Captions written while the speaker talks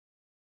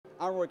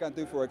I'm working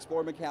through for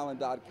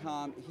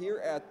ExploreMcAllen.com here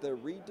at the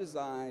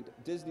redesigned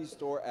Disney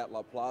store at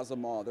La Plaza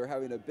Mall. They're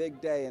having a big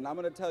day, and I'm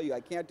going to tell you,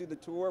 I can't do the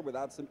tour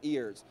without some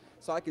ears,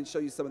 so I can show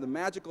you some of the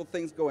magical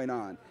things going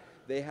on.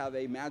 They have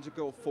a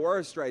magical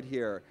forest right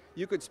here.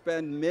 You could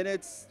spend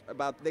minutes,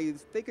 they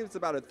think it's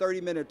about a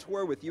 30-minute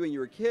tour with you and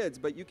your kids,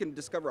 but you can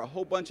discover a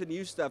whole bunch of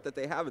new stuff that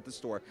they have at the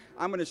store.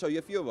 I'm going to show you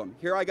a few of them.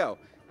 Here I go,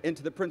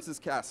 into the Princess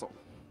Castle.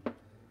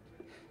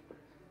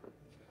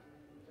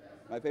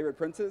 My favorite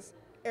princess,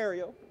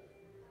 Ariel.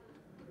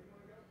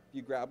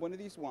 You grab one of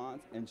these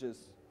wands and just,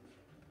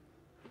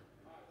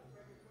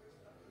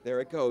 there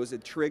it goes.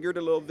 It triggered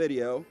a little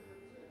video.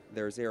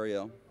 There's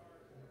Ariel.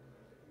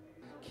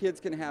 Kids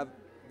can have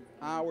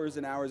hours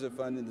and hours of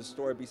fun in the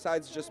store.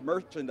 Besides just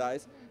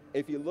merchandise,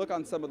 if you look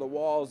on some of the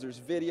walls, there's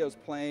videos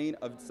playing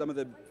of some of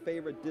the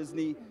favorite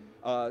Disney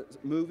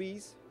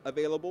movies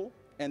available.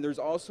 And there's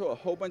also a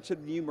whole bunch of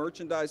new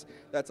merchandise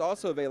that's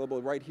also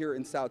available right here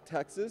in South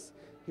Texas,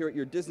 here at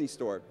your Disney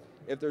store.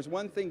 If there's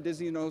one thing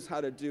Disney knows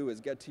how to do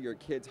is get to your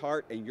kid's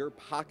heart and your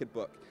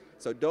pocketbook.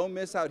 So don't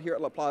miss out here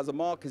at La Plaza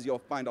Mall because you'll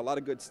find a lot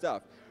of good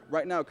stuff.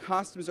 Right now,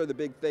 costumes are the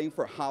big thing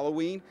for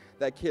Halloween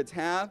that kids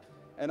have.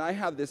 And I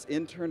have this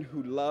intern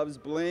who loves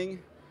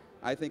bling.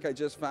 I think I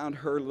just found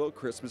her little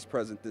Christmas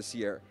present this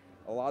year.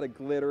 A lot of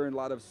glitter and a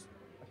lot of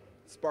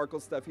sparkle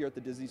stuff here at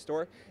the Disney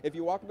store. If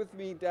you walk with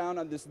me down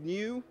on this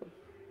new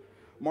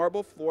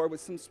marble floor with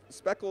some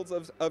speckles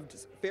of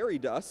fairy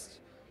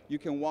dust, you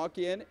can walk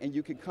in and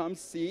you can come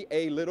see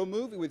a little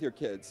movie with your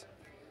kids.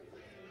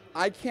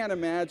 I can't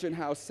imagine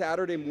how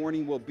Saturday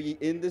morning will be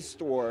in this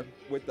store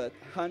with the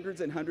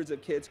hundreds and hundreds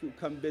of kids who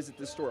come visit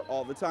the store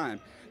all the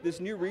time. This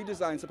new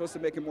redesign is supposed to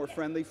make it more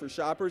friendly for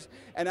shoppers,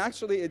 and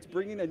actually it's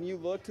bringing a new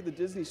look to the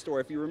Disney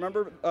store. If you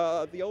remember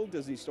the old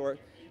Disney store,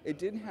 it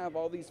didn't have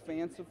all these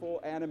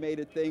fanciful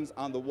animated things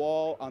on the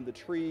wall, on the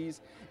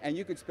trees, and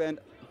you could spend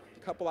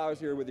a couple hours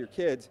here with your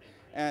kids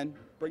and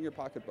bring your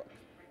pocketbook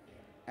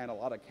and a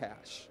lot of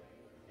cash.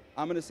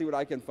 I'm going to see what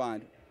I can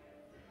find.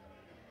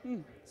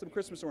 Some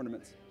Christmas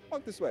ornaments.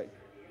 Walk this way.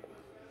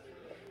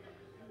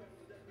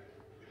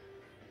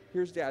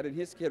 Here's Dad and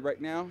his kid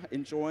right now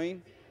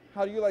enjoying.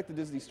 How do you like the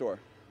Disney store?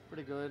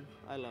 Pretty good.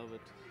 I love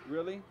it.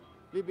 Really?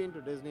 We've been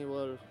to Disney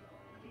World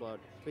about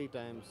 3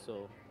 times,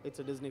 so it's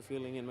a Disney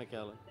feeling in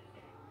McAllen.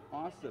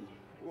 Awesome.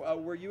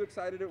 Were you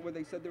excited when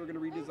they said they were going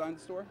to redesign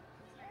the store?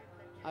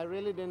 I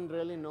really didn't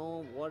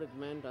know what it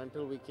meant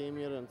until we came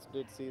here and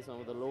did see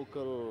some of the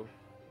local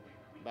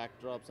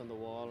backdrops on the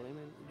wall. I mean,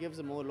 it gives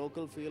a more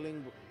local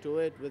feeling to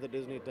it with a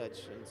Disney touch,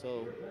 and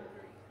so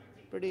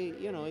pretty,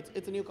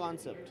 it's a new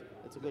concept.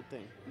 It's a good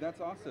thing.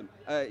 That's awesome.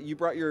 You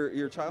brought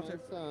your child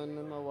here? My son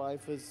and my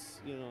wife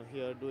is,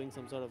 here doing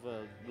some sort of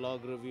a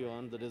blog review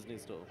on the Disney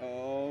store.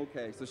 Oh,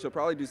 okay. So she'll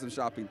probably do some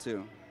shopping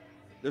too.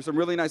 There's some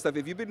really nice stuff.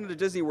 If you've been to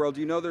Disney World,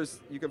 you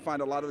can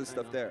find a lot of this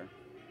stuff there.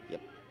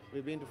 Yep.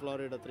 We've been to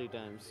Florida 3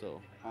 times,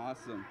 so.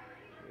 Awesome.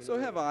 So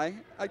have I.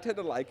 I tend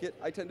to like it.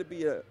 I tend to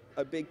be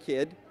a big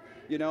kid,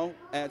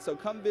 and so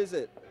come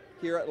visit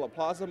here at La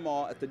Plaza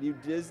Mall at the new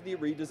Disney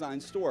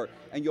redesigned store,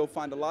 and you'll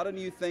find a lot of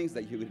new things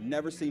that you had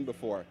never seen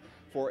before.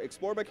 For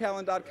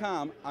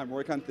ExploreMcAllen.com, I'm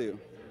Roy Kunthu.